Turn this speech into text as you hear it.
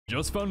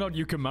Just found out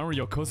you can marry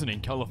your cousin in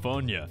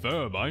California.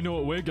 Verb, I know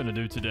what we're gonna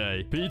do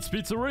today. Pete's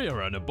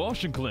Pizzeria, an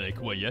abortion clinic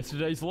where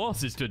yesterday's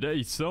loss is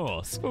today's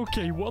source.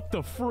 Okay, what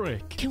the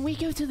frick? Can we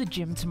go to the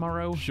gym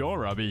tomorrow?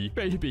 Sure, Abby.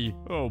 Baby.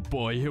 Oh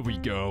boy, here we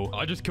go.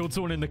 I just killed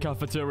someone in the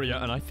cafeteria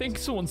and I think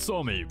someone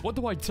saw me. What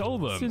do I tell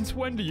them? Since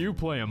when do you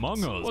play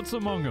Among Us? What's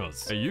Among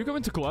Us? Are you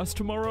going to class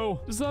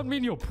tomorrow? Does that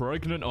mean you're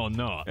pregnant or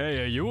not?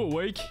 Hey, are you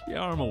awake?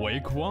 Yeah, I'm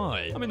awake.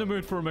 Why? I'm in the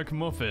mood for a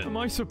McMuffin. Am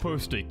I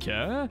supposed to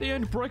care? They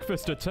end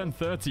breakfast at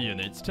 10:30 and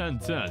it's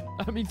 10:10.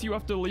 That means you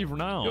have to leave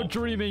now. You're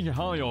dreaming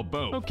high or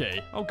both.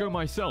 Okay, I'll go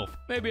myself.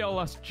 Maybe I'll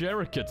ask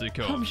Jerica to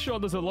come. I'm sure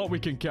there's a lot we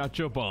can catch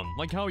up on,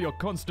 like how you're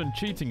constant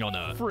cheating on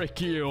her.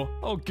 Frick you.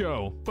 I'll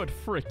go, but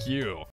frick you.